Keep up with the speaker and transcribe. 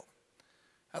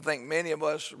I think many of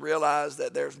us realize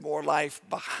that there's more life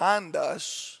behind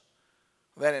us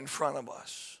than in front of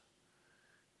us.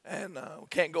 And we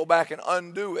can't go back and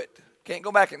undo it. Can't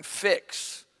go back and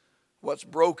fix what's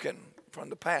broken from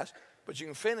the past. But you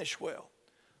can finish well.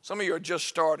 Some of you are just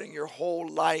starting. Your whole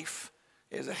life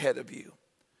is ahead of you.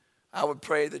 I would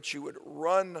pray that you would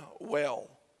run well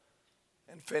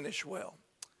and finish well.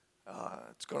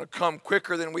 It's going to come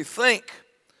quicker than we think.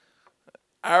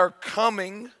 Our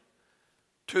coming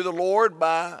to the Lord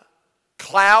by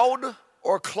cloud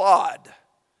or clod.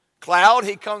 Cloud,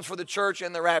 he comes for the church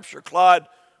in the rapture. Clod,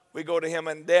 we go to him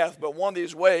in death. But one of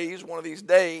these ways, one of these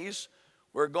days,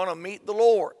 we're going to meet the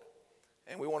Lord.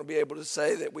 And we want to be able to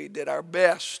say that we did our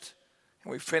best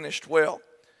and we finished well.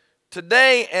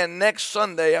 Today and next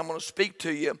Sunday, I'm going to speak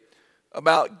to you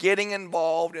about getting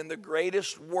involved in the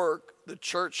greatest work the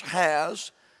church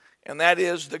has, and that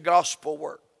is the gospel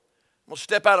work. We'll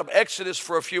step out of Exodus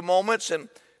for a few moments and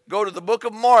go to the book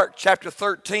of Mark, chapter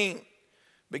 13.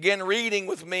 Begin reading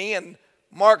with me in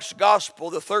Mark's gospel,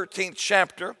 the 13th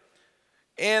chapter,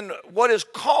 in what is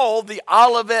called the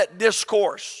Olivet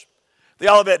Discourse. The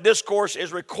Olivet Discourse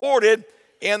is recorded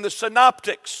in the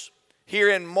Synoptics. Here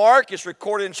in Mark, it's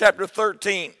recorded in chapter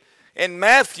 13. In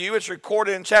Matthew, it's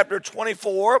recorded in chapter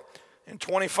 24 and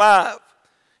 25.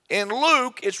 In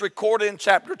Luke, it's recorded in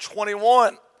chapter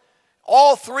 21.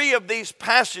 All three of these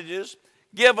passages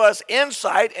give us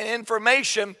insight and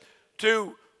information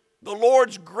to the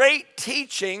Lord's great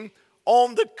teaching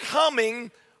on the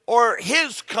coming or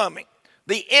his coming,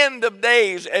 the end of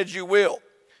days, as you will.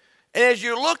 And as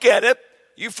you look at it,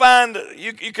 you find,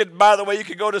 you could, by the way, you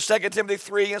could go to 2 Timothy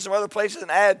 3 and some other places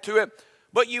and add to it,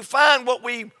 but you find what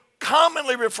we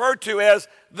commonly refer to as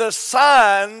the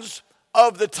signs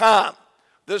of the time.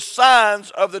 The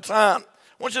signs of the time.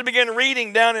 I want you to begin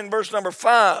reading down in verse number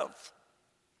 5.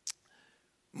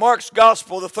 Mark's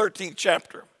Gospel, the 13th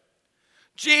chapter.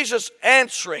 Jesus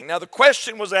answering. Now the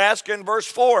question was asked in verse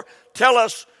 4. Tell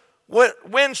us,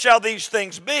 when shall these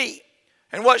things be?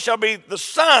 And what shall be the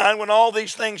sign when all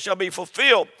these things shall be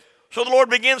fulfilled? So the Lord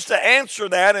begins to answer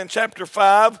that in chapter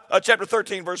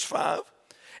 13, verse 5.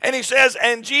 And he says,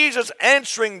 and Jesus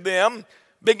answering them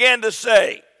began to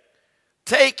say,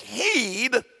 take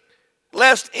heed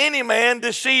lest any man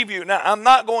deceive you. Now, I'm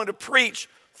not going to preach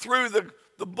through the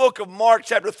book of Mark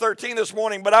chapter 13 this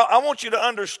morning, but I want you to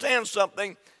understand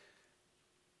something.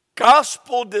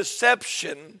 Gospel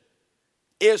deception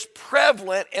is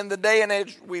prevalent in the day and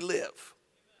age we live.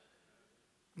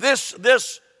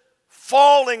 This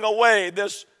falling away,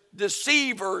 this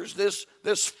deceivers, this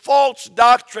false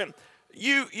doctrine,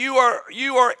 you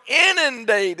are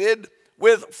inundated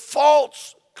with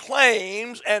false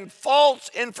claims and false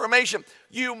information.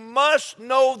 You must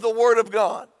know the Word of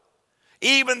God.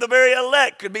 Even the very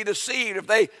elect could be deceived if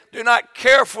they do not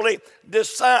carefully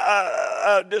discern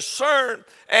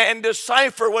and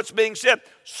decipher what's being said.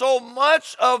 So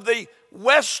much of the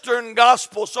Western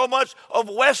gospel, so much of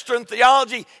Western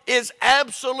theology is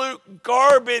absolute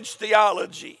garbage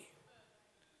theology.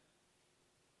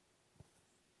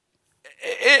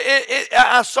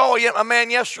 I saw a man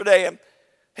yesterday, and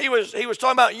he was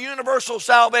talking about universal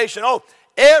salvation. Oh,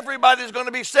 everybody's going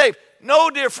to be saved. No,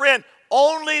 dear friend,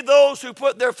 only those who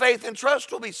put their faith and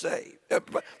trust will be saved.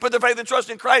 Put their faith and trust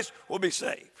in Christ will be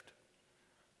saved.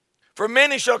 For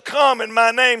many shall come in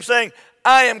my name, saying,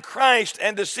 I am Christ,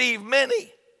 and deceive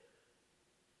many.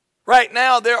 Right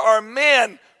now, there are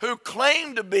men who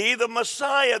claim to be the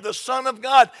Messiah, the Son of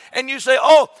God. And you say,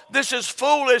 oh, this is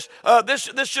foolish.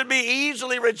 This should be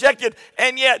easily rejected.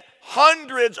 And yet,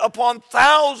 hundreds upon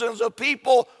thousands of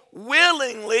people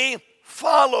willingly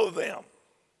follow them.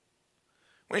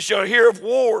 We shall hear of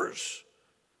wars,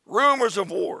 rumors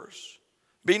of wars.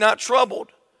 Be not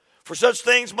troubled, for such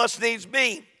things must needs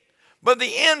be. But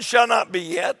the end shall not be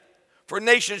yet. For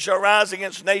nation shall rise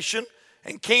against nation,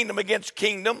 and kingdom against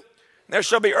kingdom. There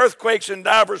shall be earthquakes in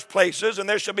divers places, and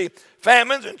there shall be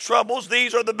famines and troubles.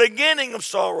 These are the beginning of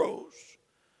sorrows.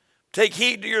 Take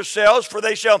heed to yourselves, for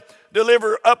they shall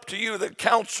deliver up to you the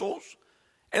counsels.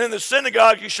 And in the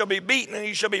synagogue you shall be beaten, and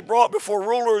you shall be brought before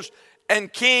rulers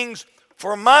and kings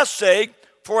for my sake,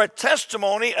 for a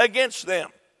testimony against them.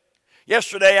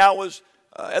 Yesterday I was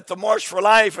at the March for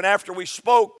Life, and after we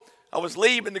spoke, I was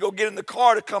leaving to go get in the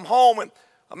car to come home, and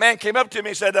a man came up to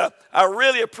me and said, I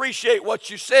really appreciate what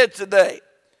you said today.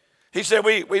 He said,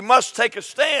 we must take a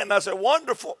stand. I said,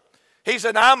 wonderful. He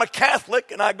said, now, I'm a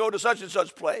Catholic, and I go to such and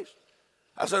such place.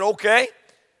 I said, okay.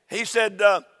 He said,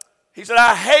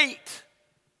 I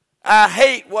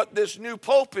hate what this new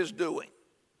pope is doing.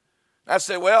 I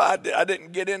said, well, I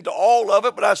didn't get into all of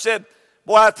it, but I said,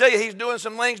 boy, I tell you, he's doing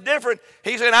some things different.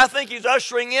 He said, I think he's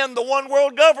ushering in the one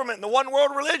world government and the one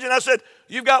world religion. I said,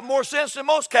 you've got more sense than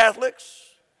most Catholics.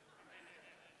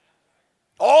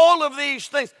 All of these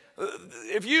things,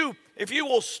 if you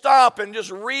will stop and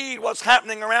just read what's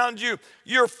happening around you,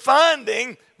 you're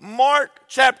finding Mark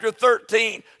chapter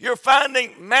 13. You're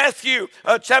finding Matthew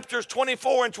chapters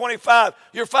 24 and 25.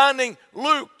 You're finding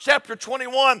Luke chapter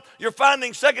 21. You're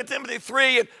finding 2 Timothy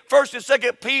 3 and 1 and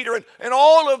 2 Peter and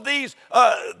all of these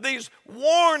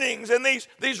warnings and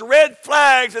these red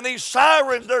flags and these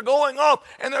sirens, they're going off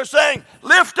and they're saying,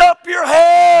 lift up your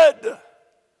head.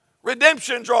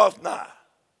 Redemption draweth nigh.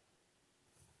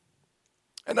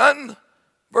 And then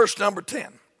verse number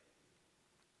 10.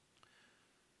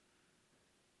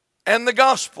 And the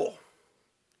gospel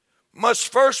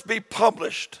must first be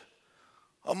published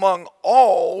among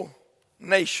all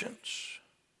nations.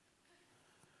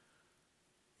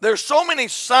 There's so many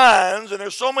signs and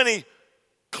there's so many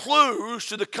clues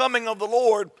to the coming of the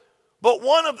Lord, but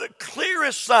one of the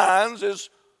clearest signs is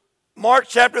Mark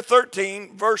chapter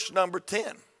 13, verse number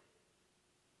 10.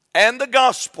 And the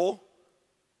gospel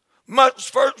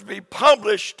must first be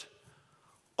published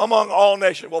among all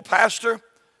nations. Well, Pastor,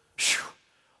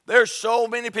 there's so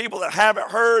many people that haven't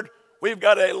heard. We've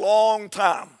got a long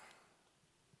time.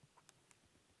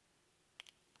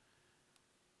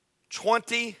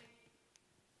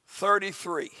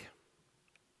 2033.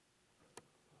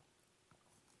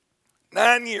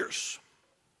 9 years.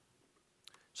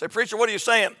 Say, preacher, what are you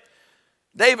saying?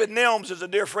 David Nelms is a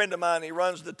dear friend of mine. He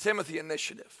runs the Timothy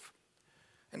Initiative.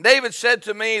 And David said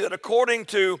to me that according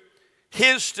to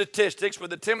his statistics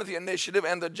with the Timothy Initiative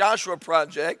and the Joshua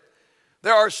Project,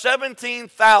 there are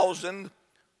 17,000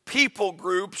 people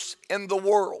groups in the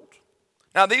world.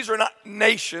 Now, these are not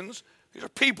nations. These are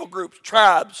people groups,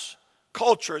 tribes,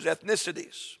 cultures,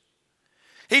 ethnicities.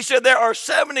 He said there are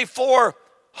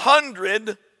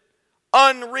 7,400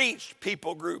 unreached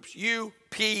people groups,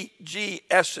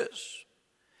 UPGSs.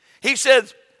 He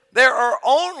said there are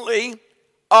only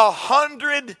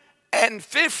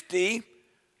 150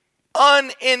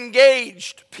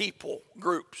 unengaged people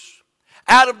groups.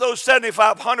 Out of those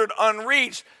 7,500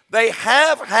 unreached, they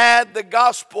have had the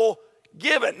gospel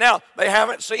given. Now, they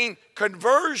haven't seen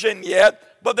conversion yet,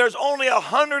 but there's only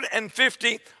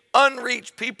 150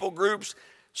 unreached people groups,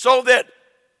 so that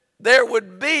there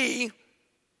would be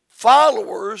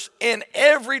followers in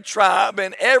every tribe,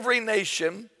 in every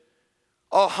nation,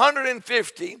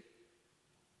 150,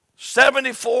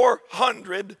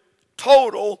 7,400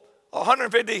 total,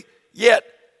 150 yet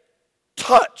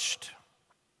touched.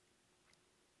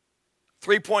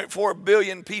 3.4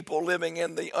 billion people living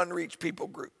in the unreached people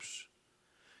groups.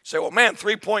 You say, well, man,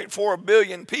 3.4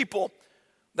 billion people,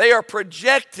 they are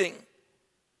projecting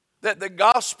that the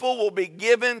gospel will be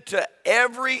given to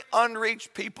every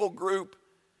unreached people group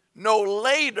no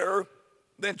later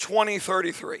than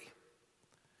 2033.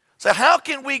 So how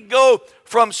can we go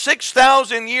from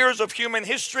 6,000 years of human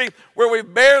history where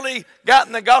we've barely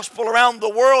gotten the gospel around the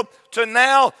world to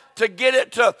now to get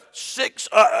it to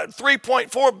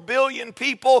 3.4 billion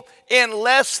people in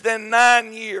less than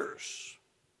 9 years?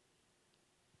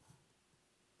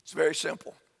 It's very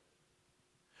simple.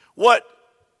 What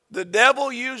the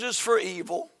devil uses for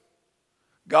evil,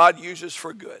 God uses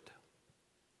for good.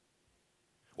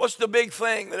 What's the big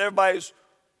thing that everybody's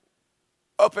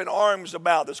up in arms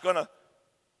about that's going to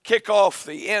kick off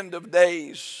the end of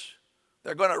days?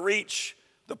 They're going to reach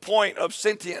the point of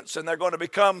sentience and they're going to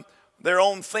become their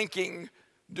own thinking,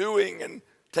 doing, and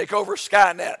take over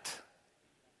Skynet.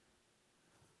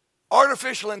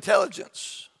 Artificial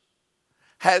intelligence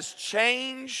has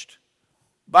changed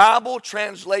Bible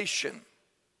translation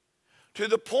to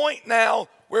the point now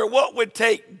where what would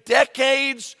take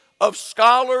decades of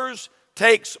scholars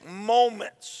takes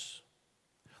moments.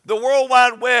 The World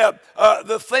Wide Web,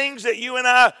 the things that you and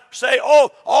I say, oh,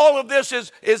 all of this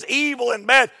is evil and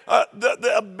bad.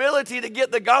 The ability to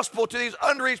get the gospel to these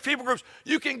unreached people groups,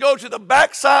 you can go to the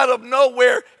backside of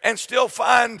nowhere and still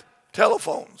find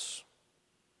telephones,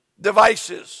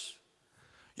 devices.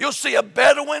 You'll see a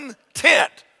Bedouin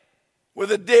tent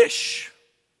with a dish.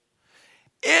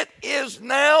 It is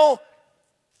now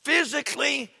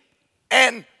physically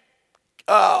and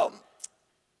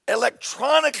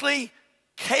electronically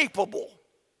capable,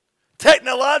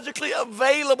 technologically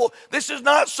available. This is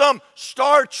not some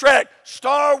Star Trek,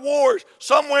 Star Wars,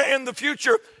 somewhere in the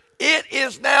future. It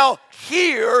is now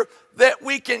here that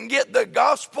we can get the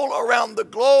gospel around the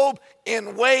globe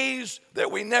in ways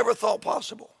that we never thought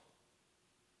possible.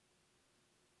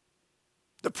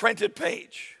 The printed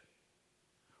page,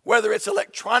 whether it's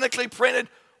electronically printed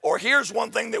or here's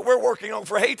one thing that we're working on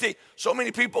for Haiti. So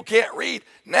many people can't read.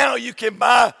 Now you can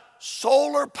buy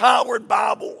solar-powered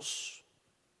Bibles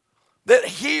that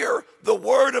hear the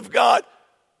Word of God,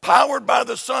 powered by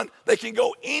the sun. They can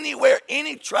go anywhere,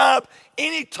 any tribe,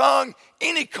 any tongue,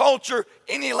 any culture,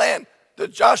 any land. The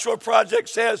Joshua Project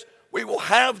says we will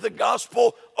have the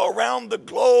gospel around the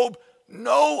globe.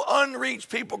 No unreached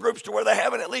people groups to where they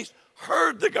haven't at least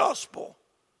heard the gospel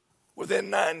within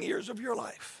 9 years of your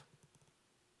life.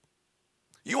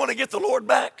 You want to get the Lord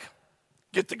back?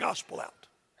 Get the gospel out.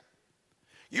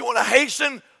 You want to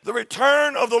hasten the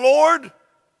return of the Lord?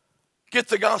 Get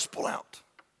the gospel out.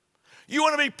 You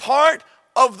want to be part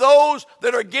of those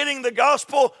that are getting the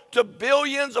gospel to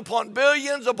billions upon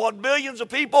billions upon billions of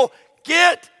people?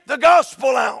 Get the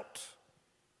gospel out.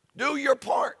 Do your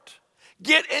part.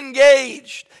 Get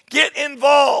engaged. Get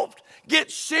involved.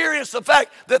 Get serious the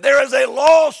fact that there is a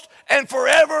lost and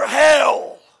forever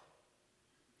hell.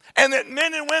 And that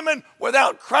men and women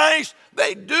without Christ,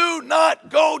 they do not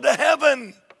go to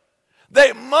heaven.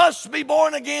 They must be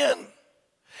born again.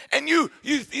 And you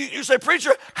say,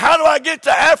 preacher, how do I get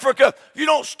to Africa? You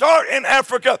don't start in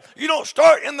Africa. You don't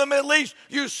start in the Middle East.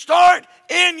 You start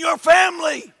in your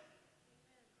family.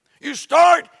 You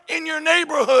start in your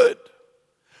neighborhood.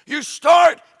 You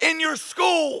start in your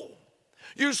school.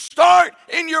 You start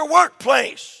in your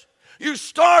workplace. You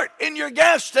start in your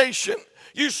gas station.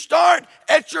 You start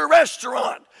at your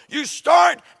restaurant. You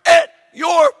start at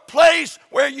your place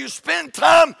where you spend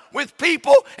time with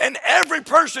people, and every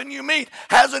person you meet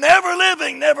has an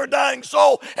ever-living, never-dying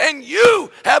soul, and you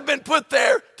have been put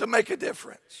there to make a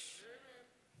difference.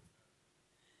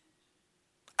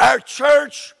 Our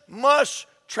church must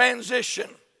transition.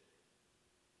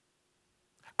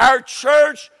 Our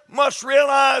church must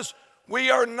realize we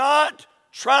are not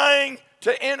trying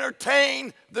to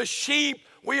entertain the sheep.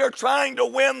 We are trying to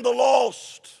win the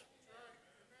lost.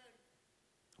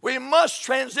 We must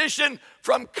transition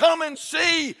from come and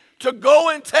see to go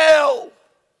and tell.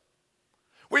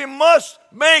 We must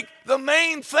make the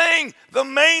main thing,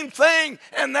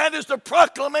 and that is the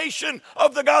proclamation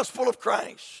of the gospel of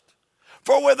Christ.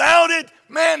 For without it,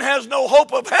 man has no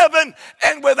hope of heaven,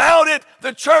 and without it,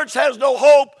 the church has no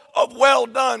hope of well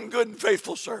done, good and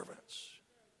faithful servants.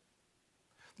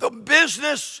 The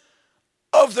business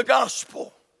of the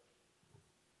gospel.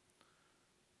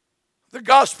 The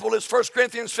gospel is 1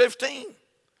 Corinthians 15.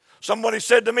 Somebody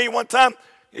said to me one time,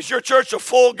 is your church a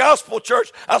full gospel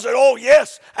church? I said, oh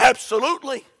yes,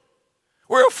 absolutely.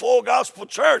 We're a full gospel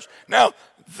church. Now,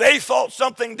 they thought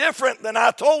something different than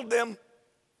I told them,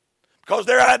 because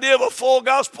their idea of a full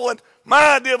gospel and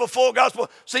my idea of a full gospel,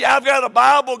 see, I've got a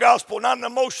Bible gospel, not an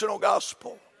emotional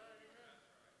gospel.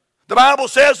 The Bible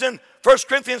says in 1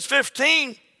 Corinthians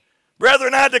 15,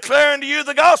 brethren, I declare unto you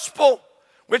the gospel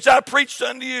which I preached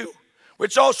unto you,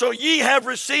 which also ye have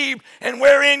received, and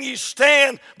wherein ye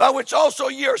stand, by which also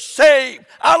ye are saved.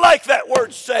 I like that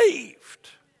word, saved.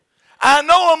 I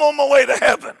know I'm on my way to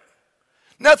heaven.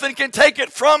 Nothing can take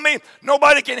it from me.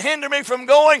 Nobody can hinder me from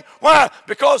going. Why?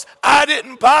 Because I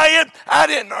didn't buy it. I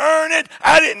didn't earn it.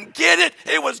 I didn't get it.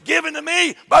 It was given to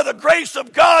me by the grace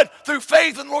of God through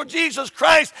faith in the Lord Jesus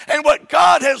Christ. And what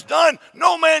God has done,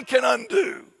 no man can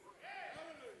undo.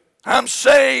 I'm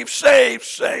saved, saved,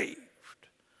 saved.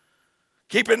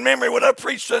 Keep in memory what I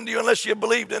preached unto you, unless you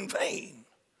believed in vain.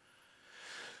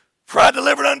 For I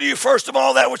delivered unto you first of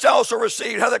all that which I also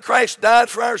received, how that Christ died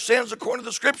for our sins according to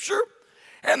the Scripture,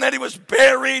 and that he was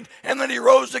buried, and that he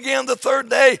rose again the third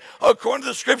day according to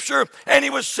the Scripture, and he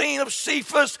was seen of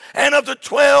Cephas, and of the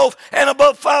 12, and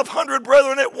above 500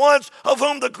 brethren at once, of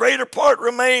whom the greater part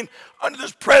remain unto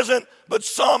this present, but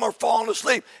some are fallen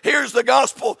asleep. Here's the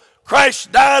gospel.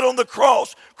 Christ died on the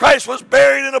cross. Christ was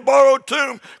buried in a borrowed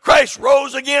tomb. Christ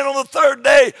rose again on the third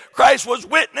day. Christ was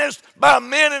witnessed by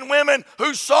men and women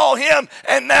who saw him.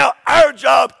 And now our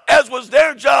job, as was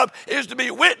their job, is to be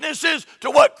witnesses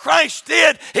to what Christ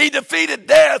did. He defeated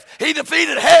death. He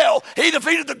defeated hell. He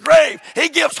defeated the grave. He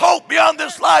gives hope beyond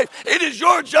this life. It is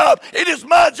your job. It is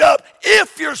my job,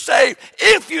 if you're saved,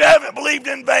 if you haven't believed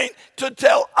in vain, to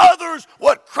tell others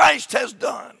what Christ has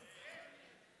done.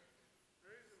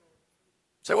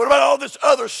 Say, what about all this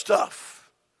other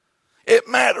stuff? It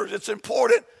matters. It's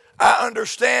important. I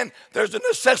understand there's a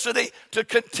necessity to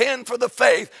contend for the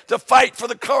faith, to fight for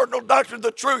the cardinal doctrine of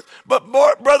the truth. But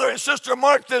brother and sister,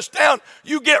 mark this down.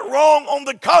 You get wrong on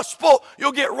the gospel,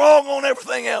 you'll get wrong on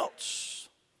everything else.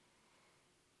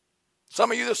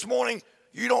 Some of you this morning,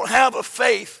 you don't have a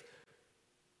faith.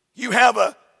 You have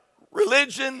a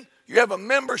religion. You have a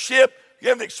membership. you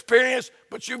haven't experienced,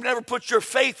 but you've never put your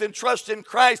faith and trust in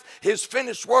Christ, his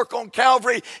finished work on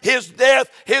Calvary, his death,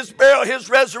 his burial, his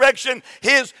resurrection,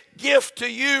 his gift to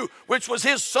you, which was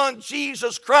his son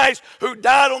Jesus Christ, who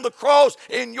died on the cross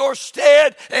in your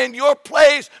stead and your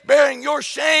place, bearing your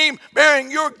shame,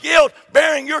 bearing your guilt,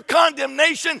 bearing your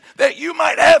condemnation, that you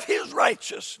might have his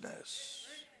righteousness.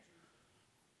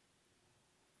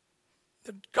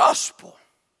 The gospel.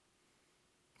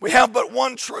 We have but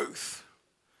one truth.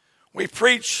 We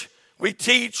preach, we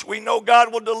teach, we know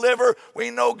God will deliver, we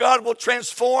know God will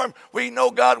transform, we know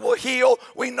God will heal,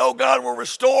 we know God will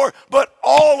restore, but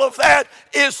all of that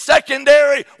is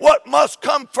secondary. What must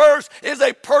come first is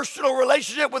a personal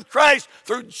relationship with Christ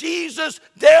through Jesus'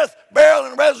 death, burial,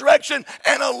 and resurrection,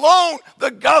 and alone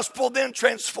the gospel then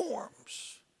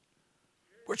transforms.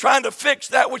 We're trying to fix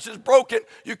that which is broken.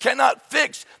 You cannot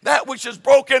fix that which is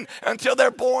broken until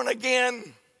they're born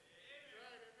again.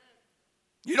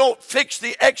 You don't fix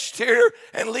the exterior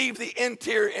and leave the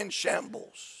interior in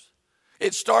shambles.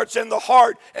 It starts in the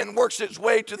heart and works its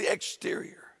way to the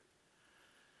exterior.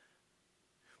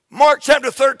 Mark chapter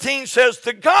 13 says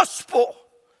the gospel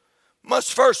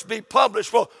must first be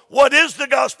published. Well, what is the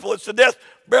gospel? It's the death,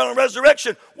 burial, and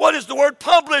resurrection. What is the word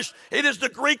published? It is the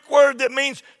Greek word that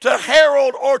means to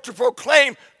herald or to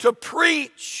proclaim, to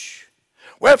preach.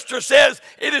 Webster says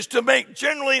it is to make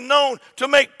generally known, to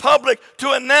make public,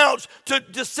 to announce, to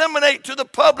disseminate to the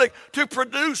public, to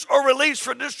produce or release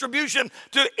for distribution,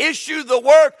 to issue the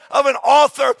work of an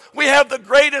author. We have the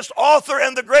greatest author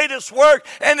and the greatest work,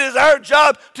 and it is our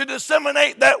job to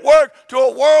disseminate that work to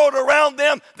a world around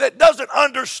them that doesn't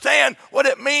understand what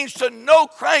it means to know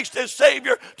Christ as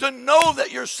Savior, to know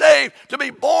that you're saved, to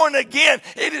be born again.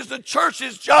 It is the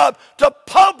church's job to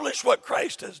publish what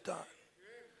Christ has done.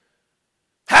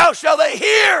 How shall they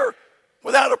hear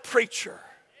without a preacher?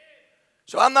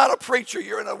 So I'm not a preacher.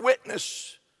 You're a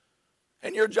witness.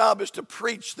 And your job is to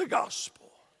preach the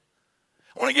gospel.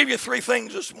 I want to give you three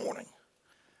things this morning.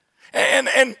 And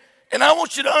I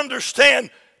want you to understand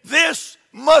this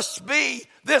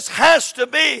has to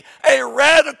be a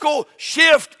radical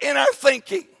shift in our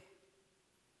thinking.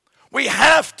 We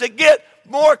have to get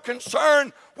more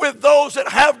concerned with those that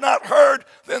have not heard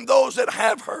than those that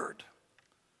have heard.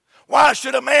 Why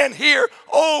should a man hear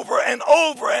over and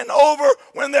over and over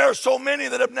when there are so many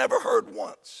that have never heard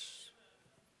once?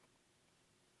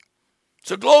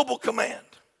 It's a global command.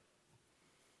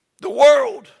 The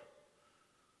world,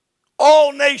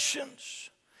 all nations,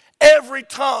 every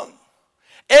tongue,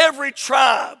 every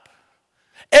tribe,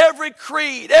 every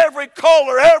creed, every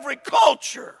color, every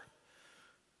culture.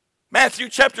 Matthew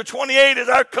chapter 28 is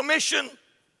our commission.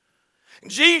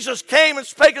 Jesus came and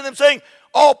spake unto them, saying,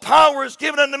 all power is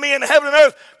given unto me in heaven and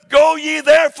earth. Go ye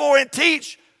therefore and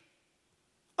teach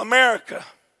America,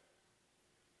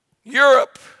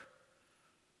 Europe,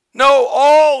 no,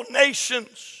 all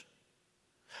nations,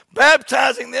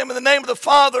 baptizing them in the name of the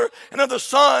Father and of the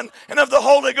Son and of the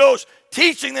Holy Ghost,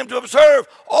 teaching them to observe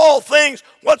all things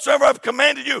whatsoever I've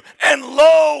commanded you. And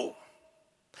lo,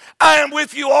 I am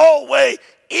with you always,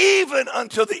 even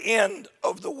until the end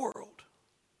of the world.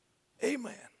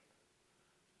 Amen.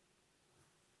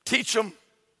 Teach them.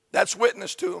 That's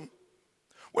witness to them.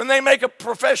 When they make a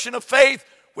profession of faith,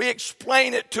 we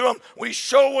explain it to them. We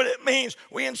show what it means.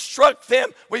 We instruct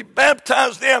them. We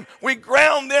baptize them. We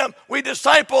ground them. We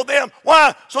disciple them.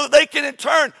 Why? So that they can in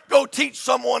turn go teach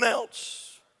someone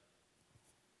else.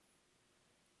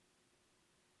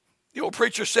 The old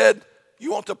preacher said,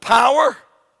 you want the power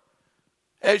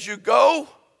as you go?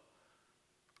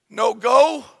 No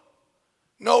go,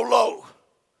 no lo.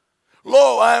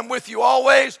 Lo, I am with you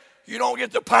always. You don't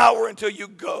get the power until you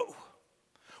go.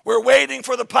 We're waiting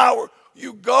for the power.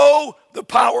 You go, the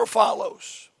power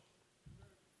follows.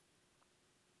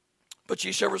 But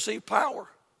ye shall receive power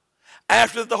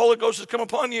after that the Holy Ghost has come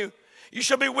upon you. You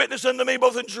shall be witness unto me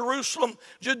both in Jerusalem,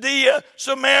 Judea,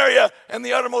 Samaria, and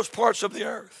the uttermost parts of the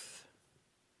earth.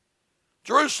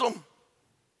 Jerusalem,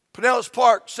 Pinellas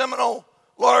Park, Seminole,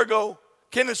 Largo,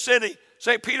 Kansas City,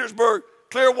 St. Petersburg,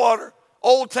 Clearwater,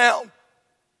 Old Town,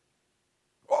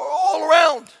 all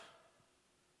around.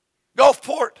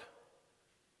 Gulfport,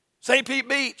 St. Pete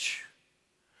Beach,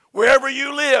 wherever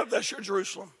you live, that's your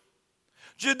Jerusalem.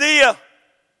 Judea,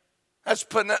 that's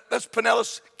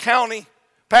Pinellas County,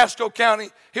 Pasco County,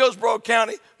 Hillsborough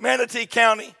County, Manatee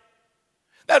County.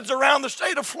 That's around the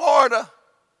state of Florida.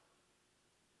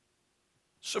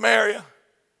 Samaria,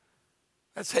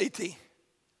 that's Haiti.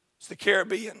 It's the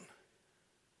Caribbean.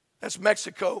 That's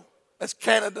Mexico. That's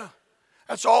Canada.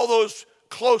 That's all those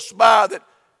close by that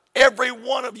every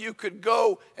one of you could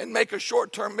go and make a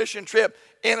short-term mission trip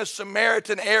in a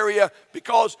Samaritan area,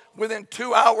 because within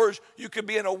 2 hours you could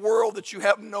be in a world that you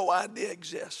have no idea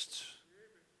exists.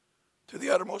 To the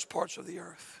uttermost parts of the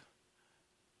earth.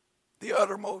 The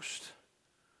uttermost.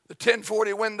 The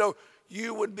 1040 window,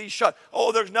 you would be shut.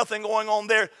 Oh, there's nothing going on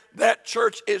there. That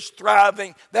church is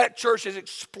thriving. That church is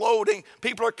exploding.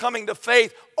 People are coming to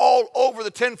faith all over the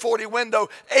 1040 window.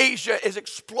 Asia is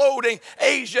exploding.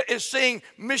 Asia is seeing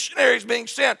missionaries being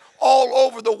sent all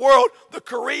over the world. The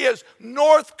Koreas,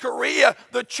 North Korea,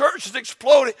 the church is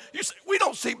exploding. You say, we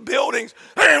don't see buildings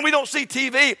and we don't see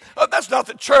TV. That's not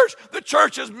the church. The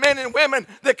church is men and women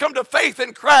that come to faith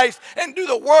in Christ and do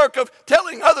the work of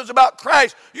telling others about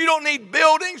Christ. You don't need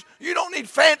buildings. You don't need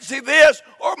fancy this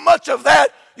or much of that.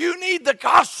 You need the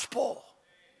gospel.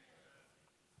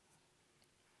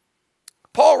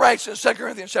 Paul writes in 2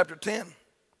 Corinthians chapter 10,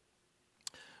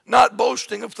 not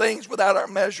boasting of things without our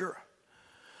measure,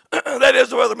 that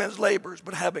is of other men's labors,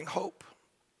 but having hope.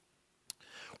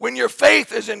 When your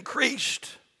faith is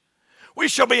increased, we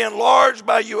shall be enlarged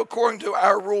by you according to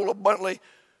our rule abundantly,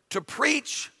 to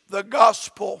preach the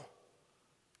gospel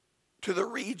to the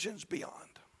regions beyond.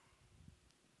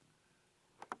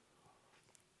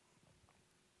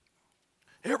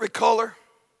 Every color,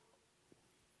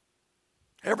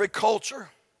 every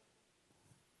culture,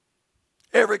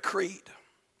 every creed,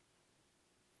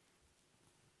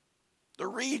 the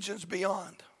regions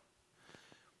beyond.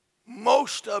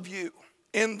 Most of you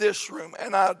in this room,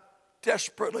 and I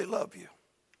desperately love you,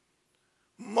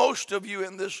 most of you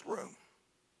in this room,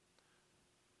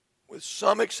 with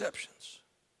some exceptions,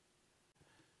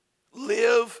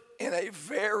 live in a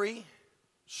very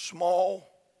small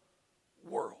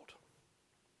world.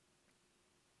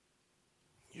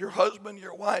 Your husband,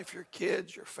 your wife, your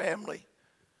kids, your family,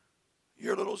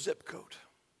 your little zip code.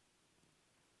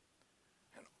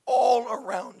 And all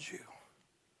around you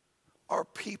are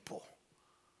people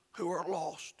who are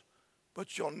lost,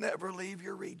 but you'll never leave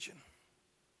your region.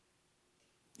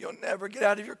 You'll never get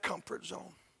out of your comfort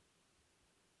zone.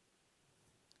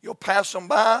 You'll pass them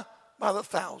by the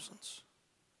thousands.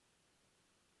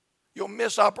 You'll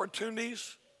miss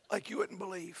opportunities like you wouldn't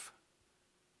believe.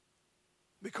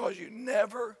 Because you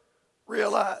never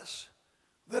realize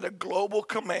that a global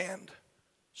command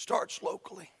starts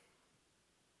locally.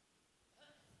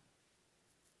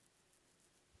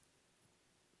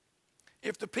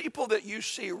 If the people that you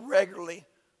see regularly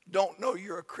don't know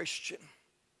you're a Christian,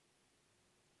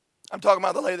 I'm talking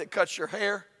about the lady that cuts your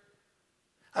hair.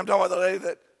 I'm talking about the lady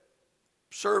that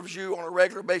serves you on a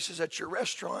regular basis at your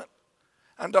restaurant.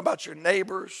 I'm talking about your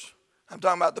neighbors. I'm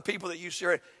talking about the people that you see.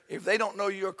 If they don't know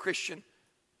you're a Christian,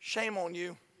 shame on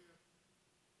you.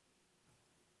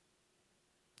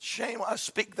 Shame, I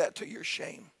speak that to your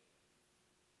shame.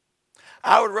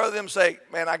 I would rather them say,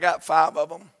 man, I got 5 of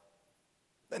them,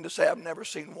 than to say I've never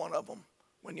seen one of them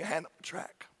when you hand them a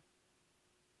tract.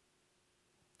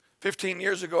 15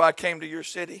 years ago, I came to your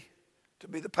city to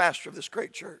be the pastor of this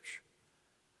great church.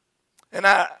 And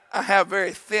I have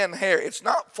very thin hair. It's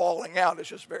not falling out, it's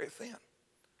just very thin.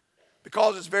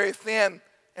 Because it's very thin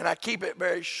and I keep it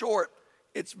very short,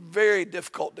 it's very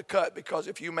difficult to cut, because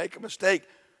if you make a mistake,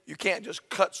 you can't just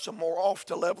cut some more off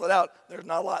to level it out. There's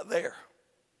not a lot there.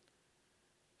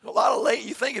 A lot of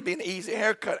you think it'd be an easy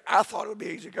haircut. I thought it would be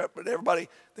an easy cut, but everybody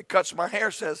that cuts my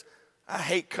hair says, I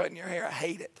hate cutting your hair. I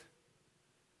hate it.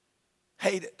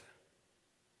 Hate it.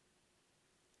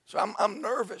 So I'm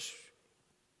nervous.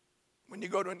 When you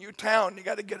go to a new town, you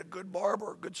got to get a good barber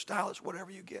or a good stylist,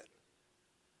 whatever you get.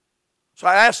 So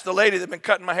I asked the lady that had been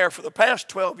cutting my hair for the past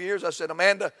 12 years, I said,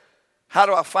 Amanda, how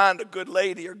do I find a good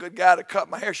lady or a good guy to cut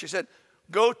my hair? She said,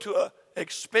 go to an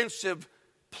expensive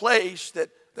place that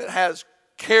has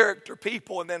character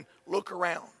people and then look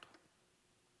around.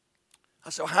 I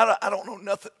said, I don't know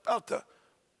nothing about the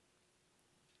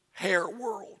hair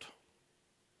world.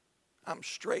 I'm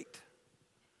straight.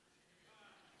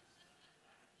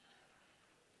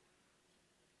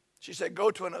 She said,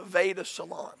 go to an Aveda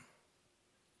salon.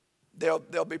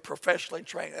 They'll be professionally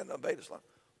trained at an Aveda salon.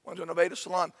 Went to an Aveda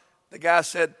salon. The guy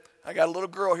said, I got a little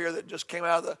girl here that just came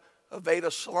out of the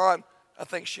Aveda salon. I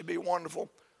think she'd be wonderful.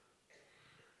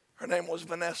 Her name was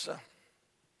Vanessa.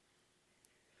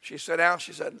 She sat down.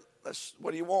 She said,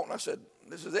 what do you want? And I said,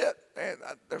 this is it. And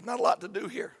there's not a lot to do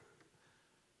here.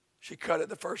 She cut it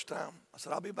the first time. I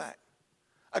said, I'll be back.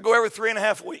 I go every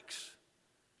 3.5 weeks.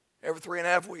 Every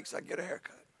 3.5 weeks, I get a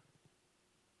haircut.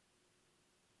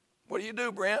 What do you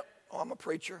do, Brent? Oh, I'm a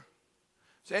preacher.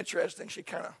 It's interesting. She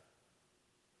kind of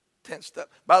tensed up.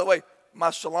 By the way,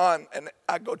 my salon, and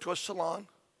I go to a salon.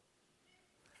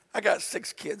 I got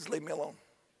 6 kids. Leave me alone.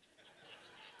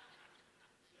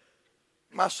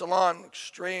 My salon,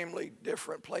 extremely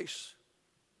different place.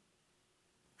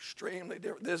 Extremely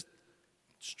different. This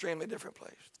extremely different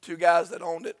place. Two guys that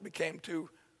owned it became two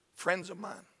friends of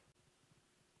mine.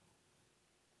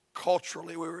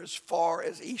 Culturally, we were as far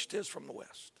as east is from the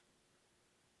west.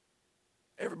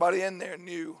 Everybody in there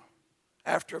knew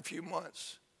after a few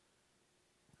months,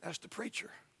 that's the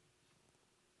preacher.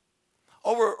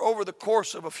 Over the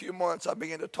course of a few months, I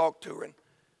began to talk to her, and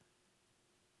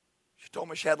she told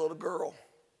me she had a little girl.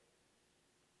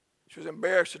 She was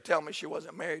embarrassed to tell me she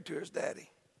wasn't married to his daddy.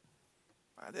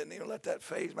 I didn't even let that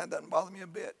faze me. That doesn't bother me a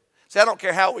bit. See, I don't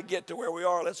care how we get to where we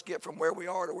are. Let's get from where we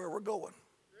are to where we're going.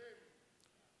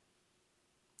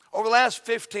 Over the last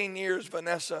 15 years,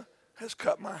 Vanessa has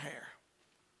cut my hair.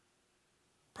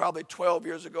 Probably 12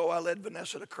 years ago, I led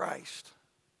Vanessa to Christ.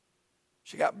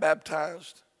 She got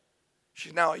baptized.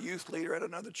 She's now a youth leader at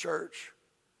another church.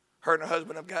 Her and her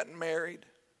husband have gotten married.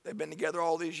 They've been together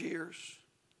all these years.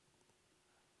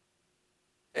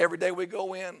 Every day we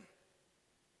go in,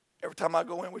 every time I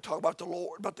go in, we talk about the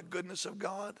Lord, about the goodness of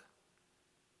God.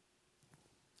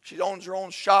 She owns her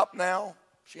own shop now.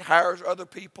 She hires other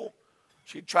people.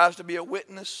 She tries to be a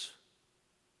witness.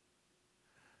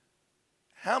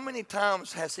 How many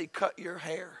times has he cut your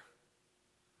hair?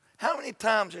 How many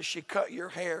times has she cut your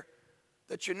hair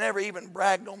that you never even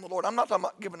bragged on the Lord? I'm not talking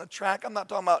about giving a tract. I'm not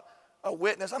talking about a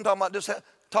witness. I'm talking about just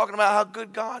talking about how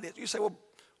good God is. You say, well,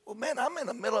 man, I'm in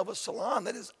the middle of a salon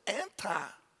that is anti.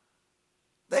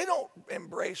 They don't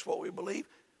embrace what we believe.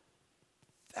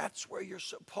 That's where you're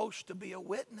supposed to be a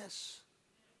witness.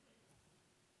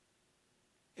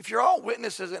 If you're all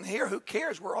witnesses in here, who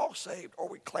cares? We're all saved, or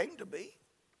we claim to be.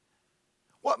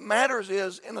 What matters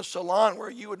is in a salon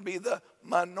where you would be the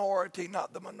minority,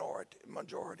 not the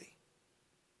majority.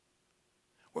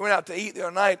 We went out to eat the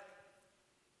other night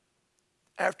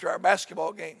after our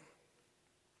basketball game.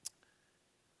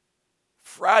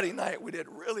 Friday night, we did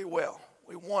really well.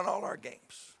 We won all our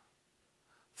games.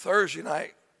 Thursday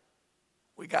night,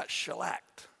 we got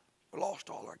shellacked. We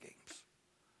lost all our games.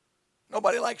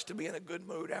 Nobody likes to be in a good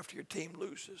mood after your team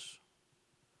loses.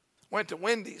 Went to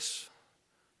Wendy's,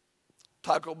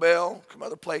 Taco Bell, some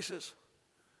other places.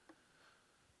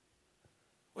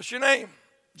 What's your name?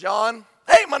 John.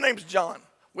 Hey, my name's John.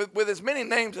 With as many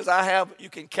names as I have, you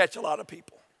can catch a lot of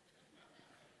people.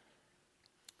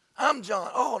 I'm John.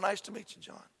 Oh, nice to meet you,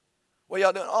 John. What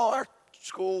y'all doing? Oh, our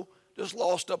school just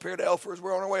lost up here at Elfers.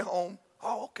 We're on our way home.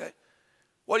 Oh, okay.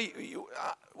 What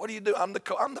do you do? I'm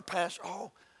the pastor.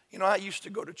 Oh, I used to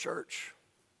go to church.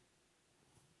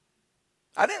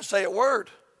 I didn't say a word.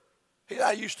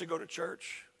 I used to go to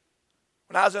church.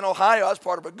 When I was in Ohio, I was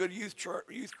part of a good youth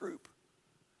group.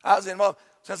 I was involved.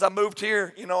 Since I moved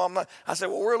here, I said,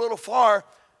 well, we're a little far.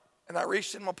 And I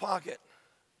reached in my pocket.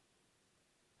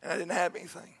 And I didn't have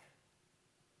anything.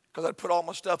 Because I'd put all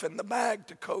my stuff in the bag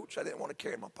to coach. I didn't want to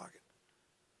carry it in my pocket.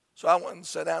 So I went and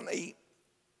sat down to eat.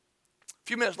 A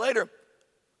few minutes later,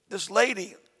 this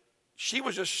lady, she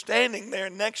was just standing there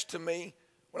next to me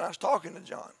when I was talking to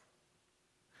John.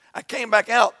 I came back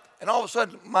out, and all of a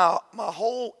sudden,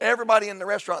 everybody in the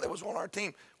restaurant that was on our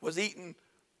team was eating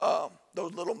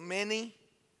those little mini,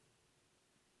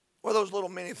 what are those little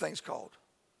mini things called?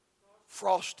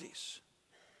 Frosties.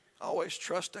 I always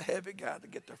trust a heavy guy to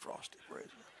get their Frosty. Praise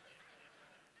God.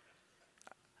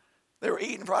 They were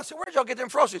eating Frosties. I said, where'd y'all get them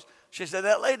Frosties? She said,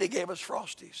 that lady gave us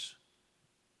Frosties.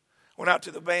 Went out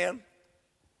to the van,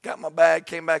 got my bag,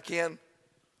 came back in.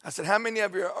 I said, how many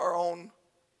of you are on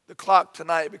the clock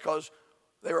tonight? Because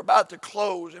they were about to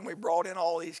close, and we brought in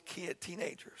all these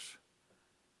teenagers.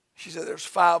 She said, there's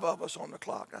 5 of us on the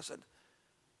clock. I said,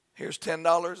 here's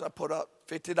 $10. I put up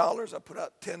 $50. I put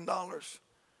up $10.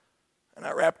 And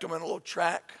I wrapped them in a little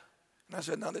tract. And I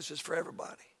said, no, this is for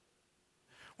everybody.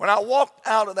 When I walked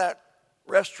out of that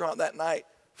restaurant that night,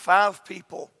 5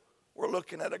 people were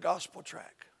looking at a gospel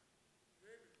tract.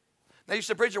 Now you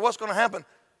said, preacher, what's going to happen?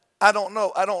 I don't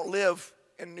know. I don't live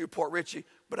in Newport Richey,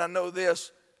 but I know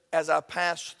this. As I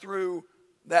passed through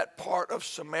that part of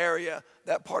Samaria,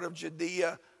 that part of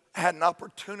Judea, I had an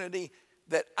opportunity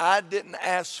that I didn't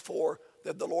ask for,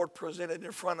 that the Lord presented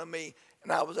in front of me,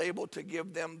 and I was able to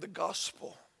give them the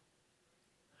gospel.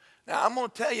 Now, I'm going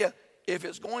to tell you, if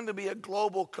it's going to be a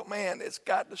global command, it's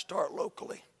got to start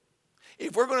locally.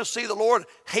 If we're going to see the Lord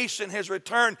hasten his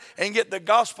return and get the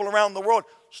gospel around the world,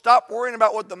 stop worrying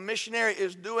about what the missionary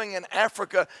is doing in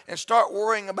Africa and start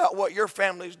worrying about what your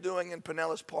family is doing in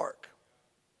Pinellas Park.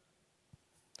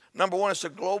 Number 1, it's a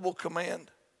global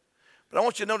command. But I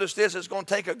want you to notice this, it's going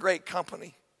to take a great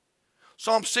company.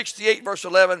 Psalm 68, verse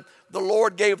 11, the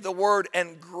Lord gave the word,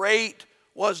 and great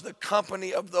was the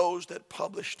company of those that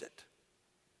published it.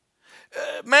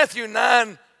 Matthew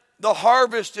 9, the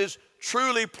harvest is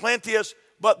truly plenteous,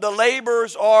 but the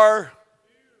laborers are...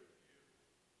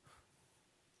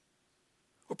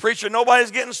 Well, preacher,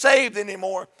 nobody's getting saved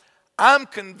anymore. I'm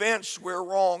convinced we're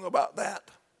wrong about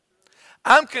that.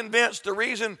 I'm convinced the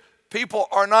reason people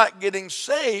are not getting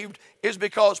saved is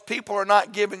because people are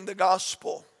not giving the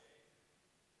gospel.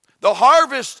 The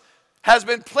harvest has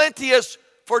been plenteous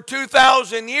for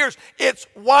 2,000 years. It's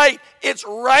white. It's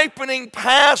ripening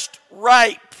past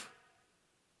ripe.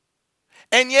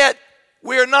 And yet,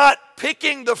 we're not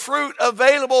picking the fruit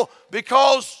available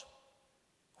because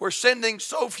we're sending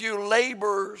so few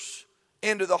laborers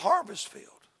into the harvest field.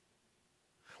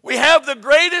 We have the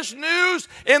greatest news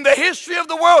in the history of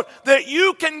the world that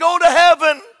you can go to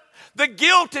heaven. The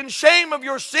guilt and shame of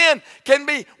your sin can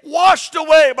be washed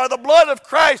away by the blood of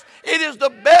Christ. It is the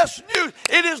best news.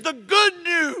 It is the good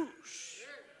news.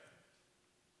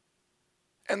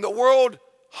 And the world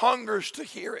hungers to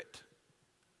hear it.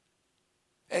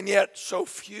 And yet so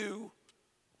few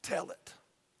tell it.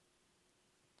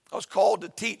 I was called to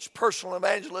teach personal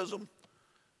evangelism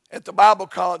at the Bible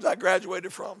college I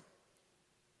graduated from.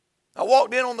 I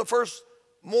walked in on the first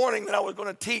morning that I was going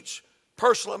to teach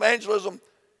personal evangelism.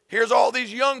 Here's all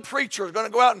these young preachers going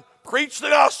to go out and preach the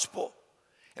gospel.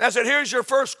 And I said, here's your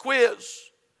first quiz.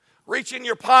 Reach in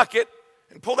your pocket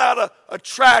and pull out a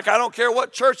tract. I don't care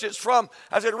what church it's from.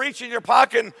 I said, reach in your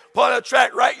pocket and pull out a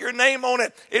tract. Write your name on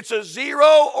it. It's a 0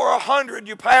 or 100.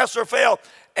 You pass or fail.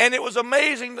 And it was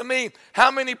amazing to me how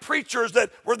many preachers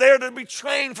that were there to be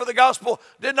trained for the gospel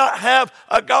did not have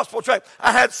a gospel tract.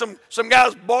 I had some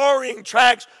guys borrowing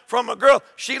tracts from a girl.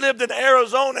 She lived in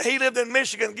Arizona. He lived in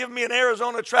Michigan. Give me an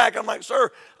Arizona tract. I'm like, sir,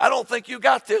 I don't think you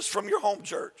got this from your home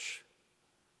church.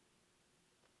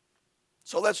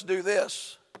 So let's do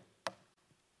this.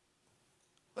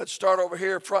 Let's start over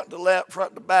here, front to left,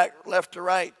 front to back, left to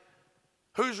right.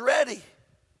 Who's ready?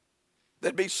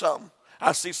 There'd be some.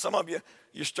 I see some of you.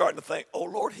 You're starting to think, oh,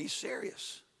 Lord, he's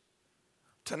serious.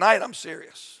 Tonight, I'm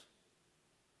serious.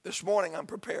 This morning, I'm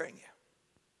preparing you.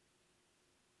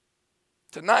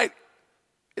 Tonight,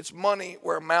 it's money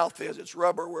where mouth is. It's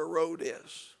rubber where road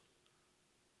is.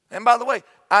 And by the way,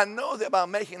 I know that by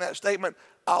making that statement,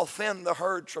 I'll thin the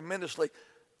herd tremendously.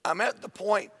 I'm at the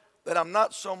point that I'm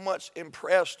not so much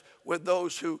impressed with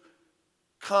those who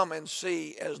come and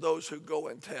see as those who go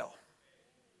and tell.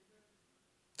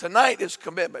 Tonight is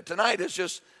commitment. Tonight is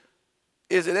just,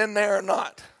 is it in there or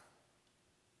not?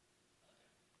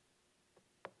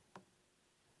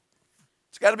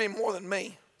 It's got to be more than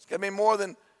me. It's got to be more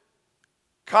than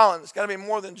Colin. It's got to be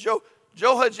more than Joe.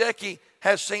 Joe Hajecki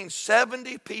has seen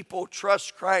 70 people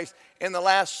trust Christ in the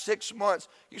last 6 months.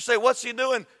 You say, what's he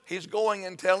doing? He's going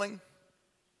and telling.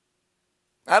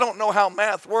 I don't know how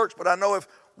math works, but I know if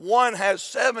one has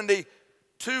 70,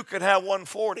 two could have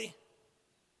 140.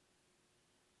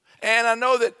 And I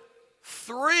know that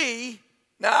 3,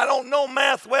 now I don't know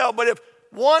math well, but if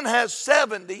 1 has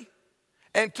 70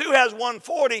 and 2 has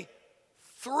 140,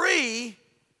 3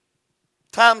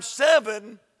 times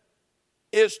 7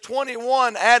 is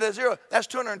 21, add a 0, that's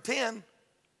 210.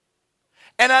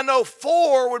 And I know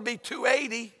 4 would be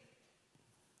 280.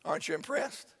 Aren't you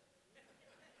impressed?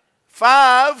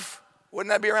 5,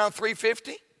 wouldn't that be around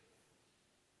 350?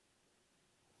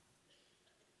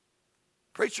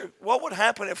 Preacher, what would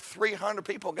happen if 300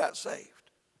 people got saved?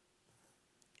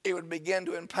 It would begin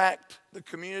to impact the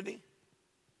community.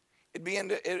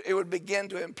 It would begin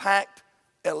to impact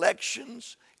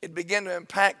elections. It'd begin to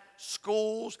impact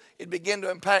schools. It'd begin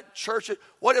to impact churches.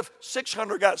 What if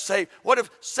 600 got saved? What if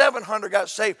 700 got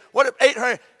saved? What if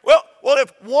 800? Well,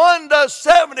 if 1 does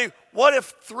 70, what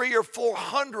if 300 or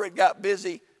 400 got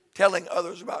busy telling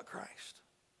others about Christ?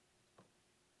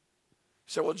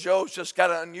 So, well, Joe's just got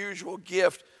an unusual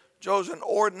gift. Joe's an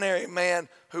ordinary man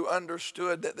who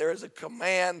understood that there is a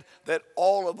command that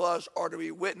all of us are to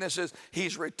be witnesses.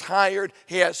 He's retired.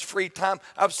 He has free time.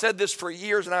 I've said this for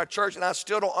years in our church, and I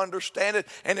still don't understand it,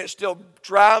 and it still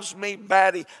drives me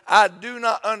batty. I do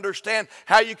not understand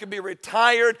how you can be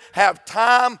retired, have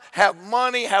time, have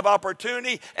money, have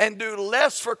opportunity, and do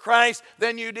less for Christ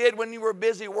than you did when you were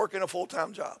busy working a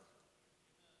full-time job.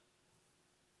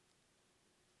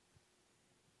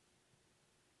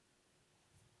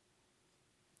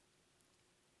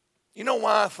 You know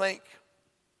why I think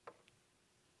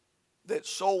that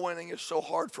soul winning is so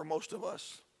hard for most of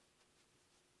us?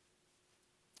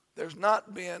 There's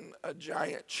not been a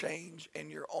giant change in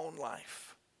your own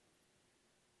life.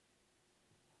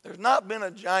 There's not been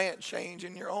a giant change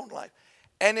in your own life.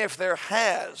 And if there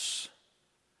has,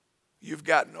 you've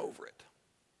gotten over it.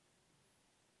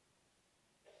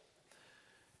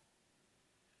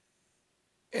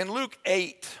 In Luke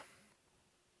 8,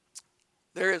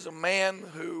 there is a man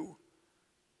who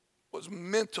was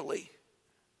mentally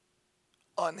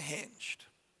unhinged.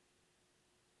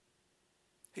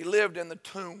 He lived in the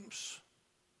tombs.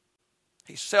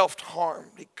 He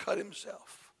self-harmed. He cut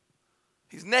himself.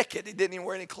 He's naked. He didn't even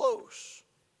wear any clothes.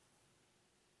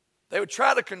 They would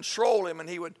try to control him, and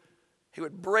he would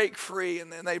break free,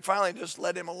 and then they finally just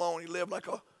let him alone. He lived like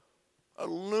a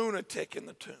lunatic in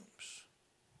the tombs.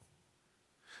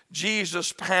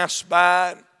 Jesus passed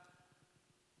by. And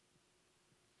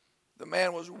the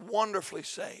man was wonderfully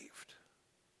saved.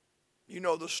 You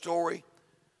know the story.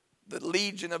 The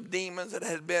legion of demons that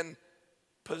had been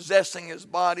possessing his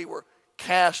body were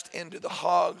cast into the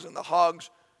hogs, and the hogs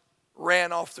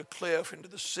ran off the cliff into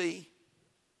the sea.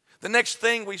 The next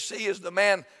thing we see is the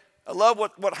man. I love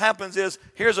what happens is,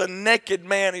 here's a naked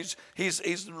man. He's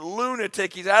a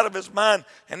lunatic. He's out of his mind.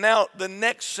 And now the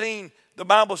next scene, the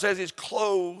Bible says he's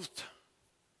clothed.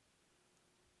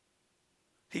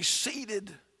 He's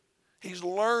seated. He's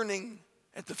learning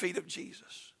at the feet of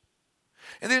Jesus.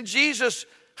 And then Jesus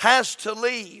has to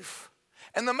leave.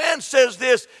 And the man says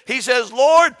this. He says,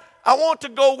 Lord, I want to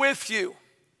go with you.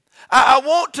 I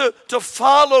want to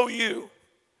follow you.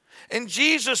 And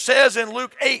Jesus says in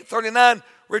Luke 8:39,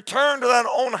 return to thine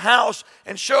own house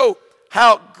and show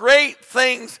how great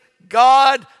things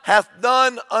God hath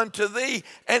done unto thee.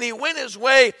 And he went his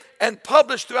way and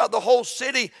published throughout the whole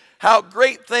city how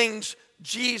great things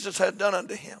Jesus had done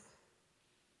unto him.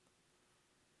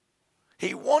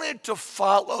 He wanted to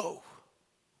follow.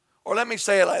 Or let me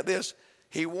say it like this.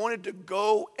 He wanted to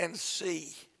go and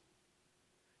see.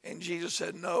 And Jesus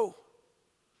said, no,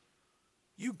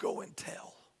 you go and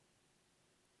tell.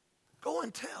 Go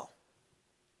and tell.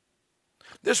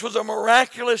 This was a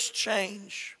miraculous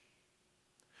change.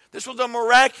 This was a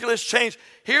miraculous change.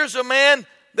 Here's a man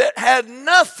that had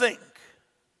nothing.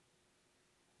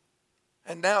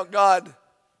 And now God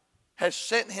has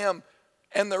sent him.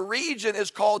 And the region is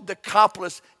called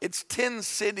Decapolis. It's 10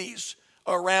 cities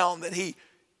around that he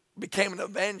became an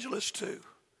evangelist to.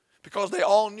 Because they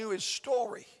all knew his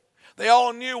story. They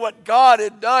all knew what God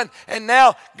had done. And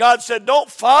now God said, don't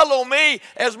follow me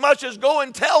as much as go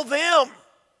and tell them.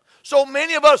 So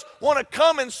many of us want to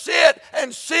come and sit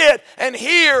and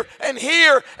hear and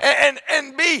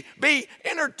be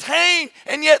entertained.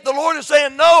 And yet the Lord is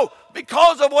saying, no,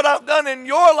 because of what I've done in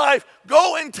your life,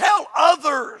 go and tell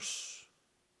others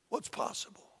what's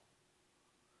possible.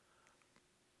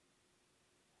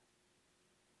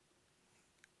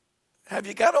 Have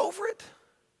you got over it?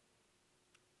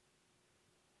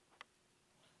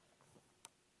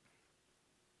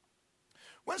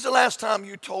 When's the last time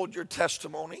you told your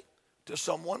testimony to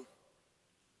someone?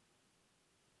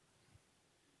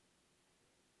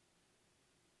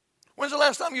 When's the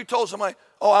last time you told somebody,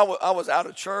 oh, I was out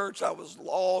of church, I was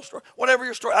lost, or whatever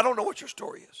your story? I don't know what your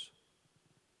story is.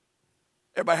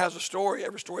 Everybody has a story.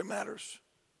 Every story matters.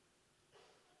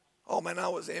 Oh, man, I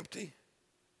was empty.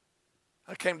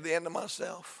 I came to the end of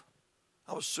myself.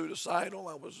 I was suicidal.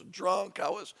 I was drunk. I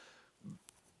was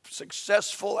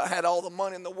successful. I had all the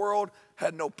money in the world,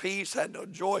 had no peace, had no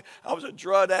joy. I was a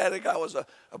drug addict. I was a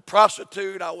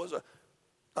prostitute. I was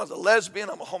a lesbian.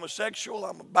 I'm a homosexual.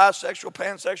 I'm a bisexual,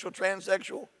 pansexual,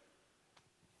 transsexual.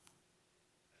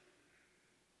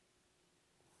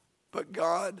 But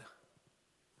God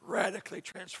radically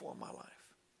transformed my life.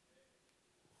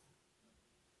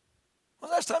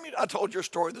 Well, last time I told your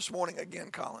story this morning again,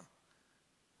 Colin.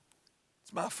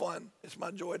 It's my fun. It's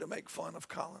my joy to make fun of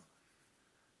Colin.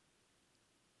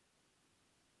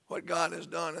 What God has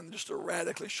done in just a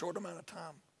radically short amount of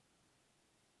time.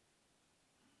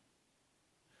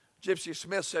 Gypsy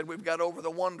Smith said we've got over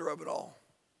the wonder of it all.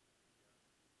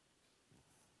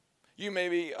 You may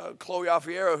be Chloe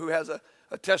Alfiero, who has a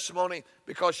testimony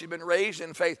because she's been raised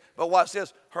in faith. But watch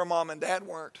this, her mom and dad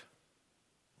weren't.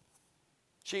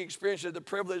 She experienced the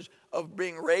privilege of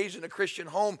being raised in a Christian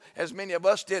home as many of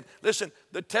us did. Listen,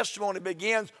 the testimony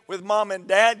begins with mom and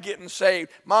dad getting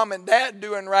saved, mom and dad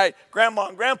doing right, grandma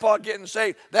and grandpa getting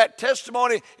saved. That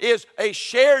testimony is a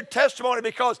shared testimony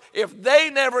because if they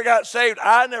never got saved,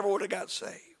 I never would have got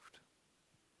saved.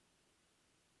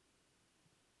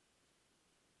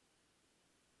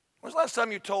 When's the last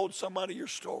time you told somebody your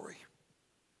story?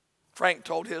 Frank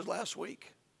told his last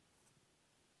week.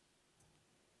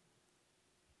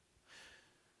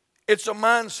 It's a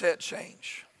mindset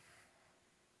change.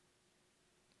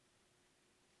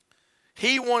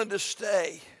 He wanted to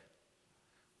stay,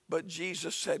 but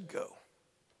Jesus said go.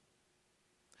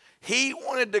 He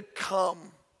wanted to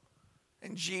come,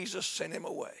 and Jesus sent him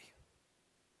away.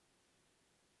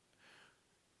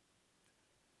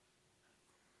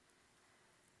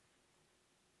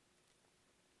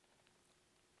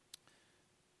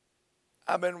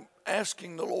 I've been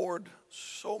asking the Lord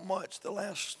so much the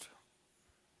last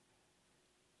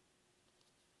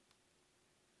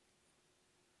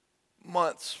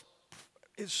months.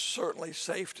 Is certainly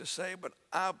safe to say, but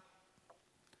I'm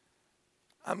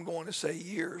going to say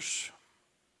years.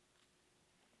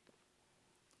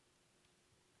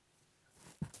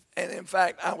 And in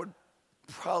fact, I would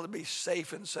probably be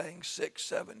safe in saying 6,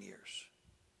 7 years.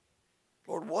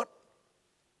 Lord, what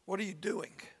are you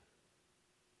doing?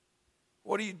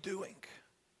 What are you doing?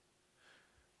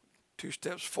 2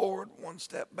 steps forward, 1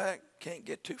 step back. Can't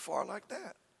get too far like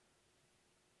that.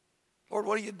 Lord,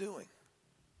 what are you doing?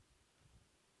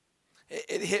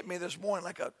 It hit me this morning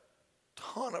like a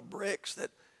ton of bricks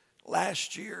that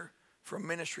last year for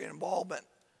Ministry Involvement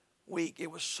Week,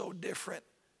 it was so different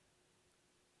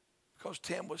because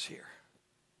Tim was here.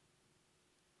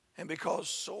 And because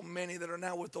so many that are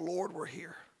now with the Lord were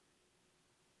here.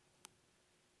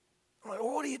 I'm like,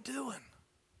 well, what are you doing?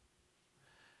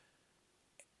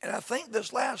 And I think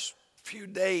this last few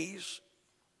days,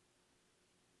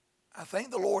 I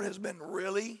think the Lord has been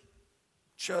really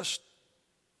just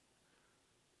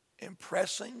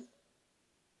impressing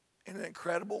in an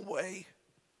incredible way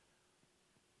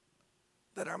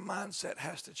that our mindset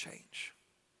has to change.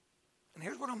 And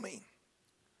here's what I mean.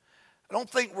 I don't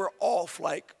think we're off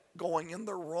like going in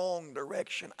the wrong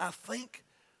direction. I think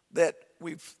that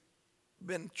we've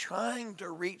been trying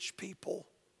to reach people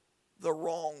the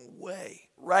wrong way.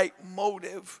 Right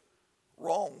motive,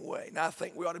 wrong way. Now I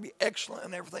think we ought to be excellent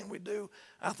in everything we do.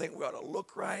 I think we ought to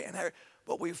look right.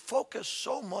 But we focus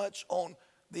so much on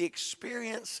the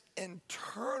experience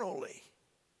internally.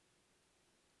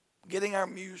 Getting our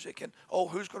music and,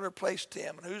 who's going to replace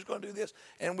Tim and who's going to do this?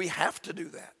 And we have to do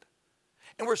that.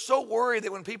 And we're so worried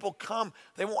that when people come,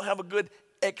 they won't have a good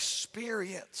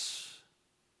experience.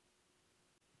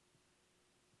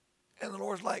 And the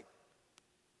Lord's like,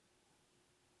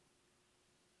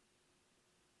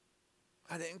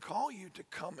 I didn't call you to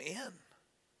come in.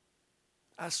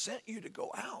 I sent you to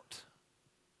go out.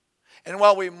 And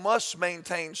while we must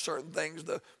maintain certain things,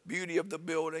 the beauty of the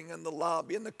building and the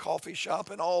lobby and the coffee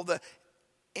shop and all the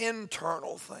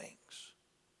internal things,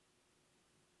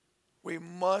 we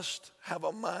must have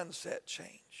a mindset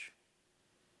change.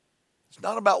 It's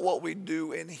not about what we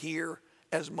do in here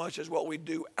as much as what we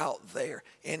do out there.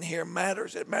 In here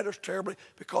matters. It matters terribly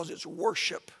because it's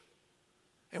worship.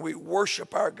 And we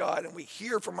worship our God and we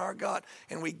hear from our God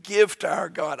and we give to our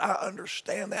God. I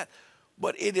understand that.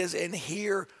 But it is in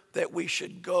here that we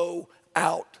should go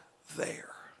out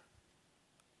there.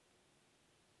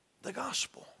 The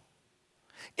gospel.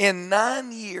 In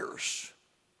 9 years,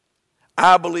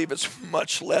 I believe it's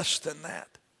much less than that.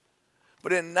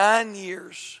 But in 9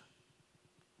 years,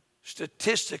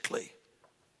 statistically,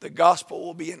 the gospel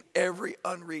will be in every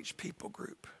unreached people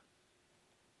group.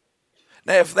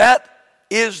 Now, if that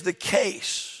is the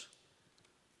case,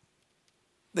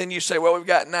 then you say, well, we've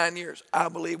got 9 years. I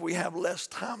believe we have less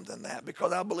time than that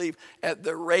because I believe at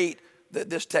the rate that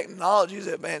this technology is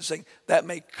advancing, that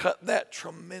may cut that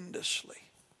tremendously.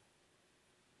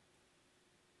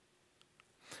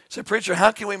 Say, preacher,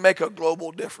 how can we make a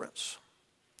global difference?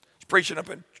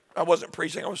 I wasn't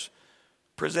preaching, I was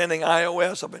presenting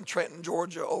iOS up in Trenton,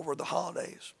 Georgia over the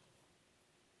holidays.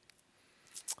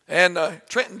 And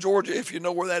Trenton, Georgia, if you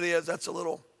know where that is, that's a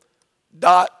little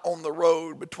dot on the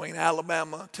road between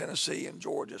Alabama, Tennessee, and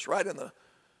Georgia. It's right in the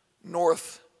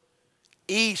northeast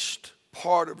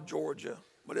part of Georgia,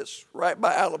 but it's right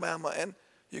by Alabama, and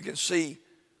you can see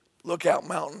Lookout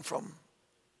Mountain from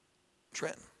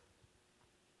Trenton.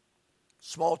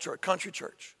 Small church, country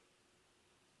church.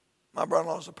 My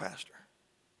brother-in-law is a pastor.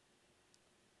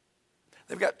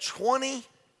 They've got 20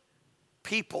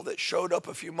 people that showed up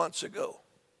a few months ago.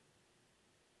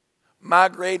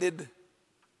 Migrated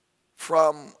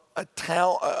from a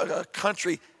town, a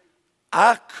country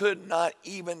I could not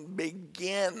even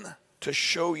begin to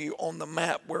show you on the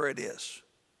map where it is.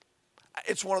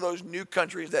 It's one of those new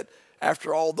countries that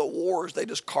after all the wars, they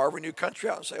just carve a new country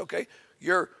out and say, okay,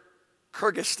 you're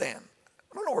Kyrgyzstan.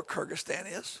 I don't know where Kyrgyzstan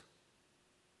is.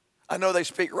 I know they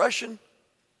speak Russian.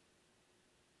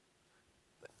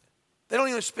 They don't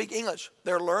even speak English.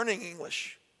 They're learning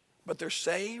English, but they're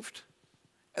saved,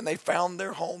 and they found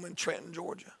their home in Trenton,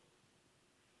 Georgia.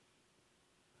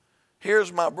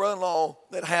 Here's my brother-in-law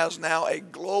that has now a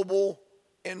global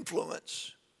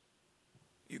influence.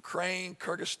 Ukraine,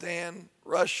 Kyrgyzstan,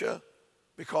 Russia,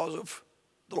 because of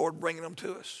the Lord bringing them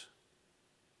to us.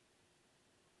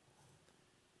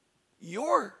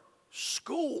 Your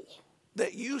school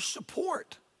that you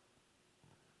support,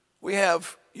 we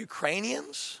have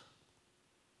Ukrainians.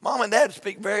 Mom and dad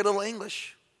speak very little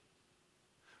English.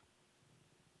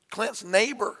 Clint's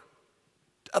neighbor,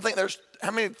 I think there's, how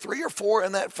many, 3 or 4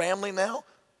 in that family now?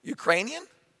 Ukrainian?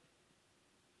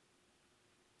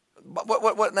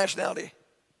 What nationality?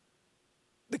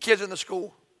 The kids in the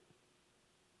school?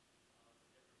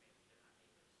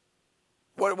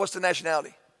 What's the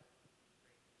nationality?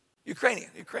 Ukrainian.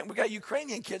 We got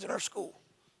Ukrainian kids in our school.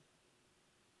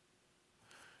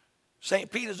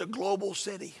 St. Pete is a global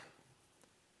city.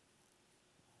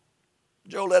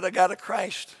 Joe led a guy to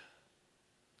Christ.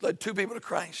 Led 2 people to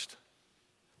Christ.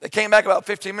 They came back about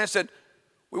 15 minutes and said,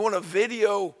 we want to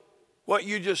video what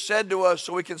you just said to us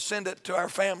so we can send it to our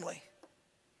family.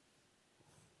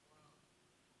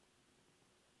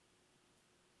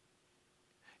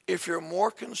 If you're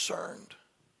more concerned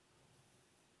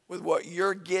with what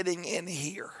you're getting in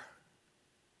here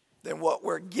than what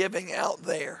we're giving out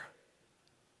there,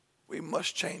 we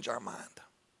must change our mind.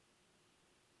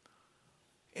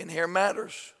 In here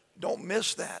matters. Don't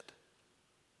miss that.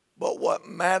 But what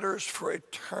matters for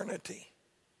eternity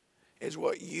is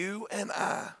what you and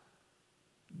I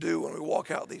do when we walk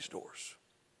out these doors.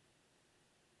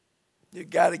 You've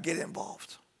got to get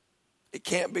involved. It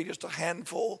can't be just a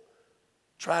handful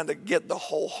trying to get the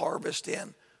whole harvest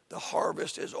in. The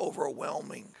harvest is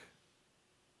overwhelming.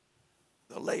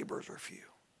 The labors are few.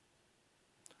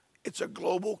 It's a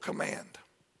global command.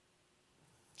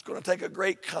 It's going to take a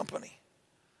great company,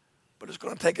 but it's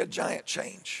going to take a giant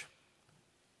change.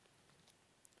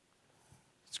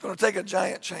 It's going to take a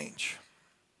giant change.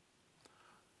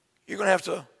 You're going to have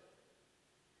to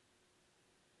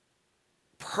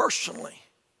personally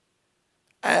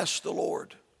ask the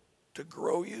Lord to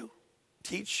grow you,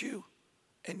 teach you,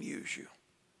 and use you.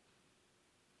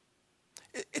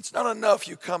 It's not enough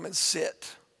you come and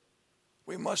sit.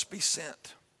 We must be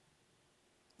sent.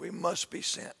 We must be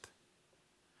sent.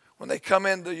 When they come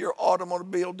into your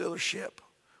automobile dealership,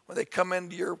 when they come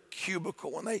into your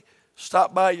cubicle, when they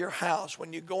stop by your house,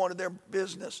 when you go into their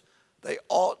business, they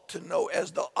ought to know,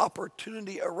 as the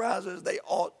opportunity arises, they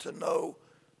ought to know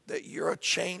that you're a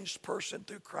changed person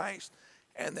through Christ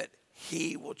and that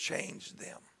He will change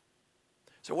them.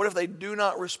 So what if they do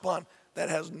not respond? That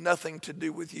has nothing to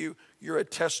do with you. You're a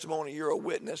testimony. You're a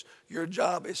witness. Your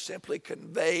job is simply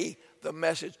convey the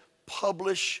message.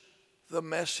 Publish the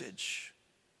message.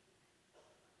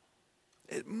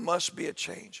 It must be a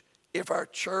change. If our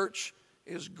church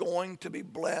is going to be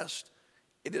blessed,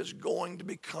 it is going to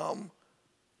become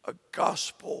a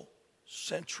gospel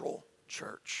central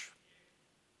church.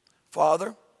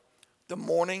 Father, the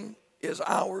morning is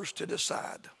ours to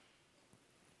decide.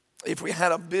 If we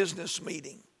had a business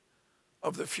meeting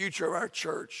of the future of our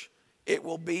church, it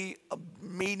will be a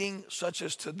meeting such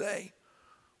as today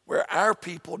where our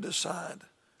people decide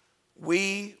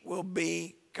we will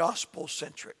be gospel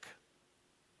centric.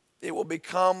 It will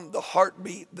become the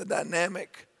heartbeat, the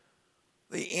dynamic,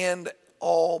 the end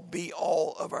all be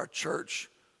all of our church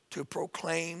to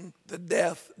proclaim the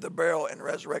death, the burial, and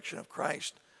resurrection of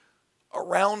Christ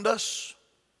around us,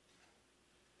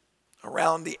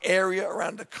 around the area,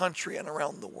 around the country, and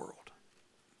around the world.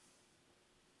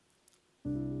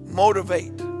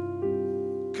 Motivate,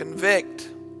 convict,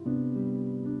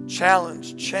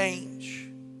 challenge, change.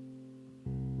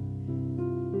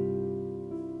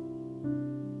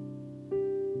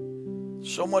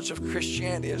 So much of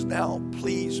Christianity is now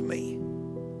please me,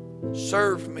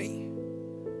 serve me,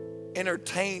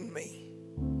 entertain me.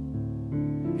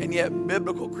 And yet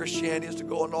biblical Christianity is to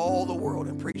go into all the world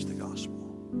and preach the gospel.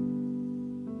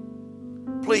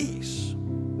 Please,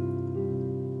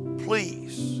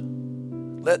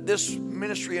 let this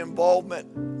ministry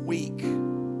involvement week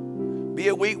be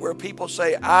a week where people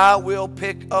say, I will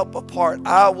pick up a part.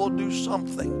 I will do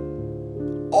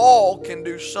something. All can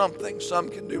do something. Some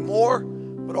can do more,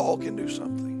 but all can do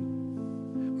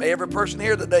something. May every person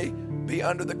here today be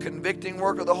under the convicting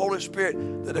work of the Holy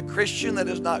Spirit that a Christian that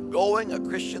is not going, a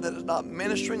Christian that is not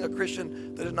ministering, a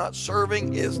Christian that is not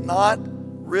serving is not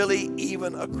really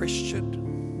even a Christian,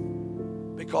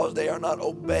 because they are not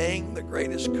obeying the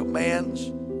greatest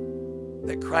commands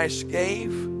that Christ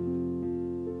gave,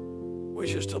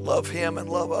 which is to love Him and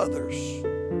love others,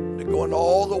 to go into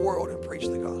all the world and preach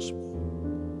the gospel.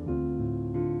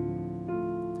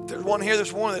 If there's one here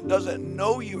this morning that doesn't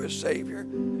know you as Savior,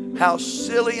 how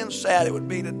silly and sad it would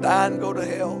be to die and go to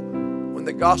hell when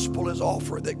the gospel is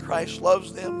offered that Christ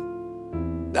loves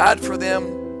them, died for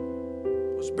them,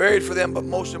 was buried for them, but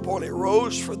most importantly,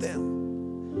 rose for them,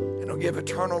 and will give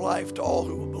eternal life to all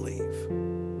who will believe.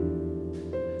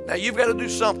 Now you've got to do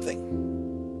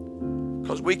something,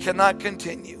 because we cannot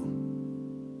continue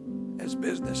as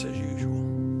business as usual.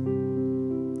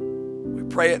 We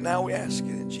pray it now, we ask it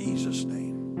in Jesus' name.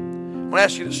 I'm going to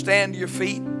ask you to stand to your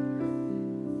feet.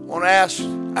 want to ask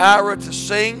Ira to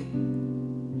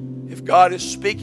sing. If God is speaking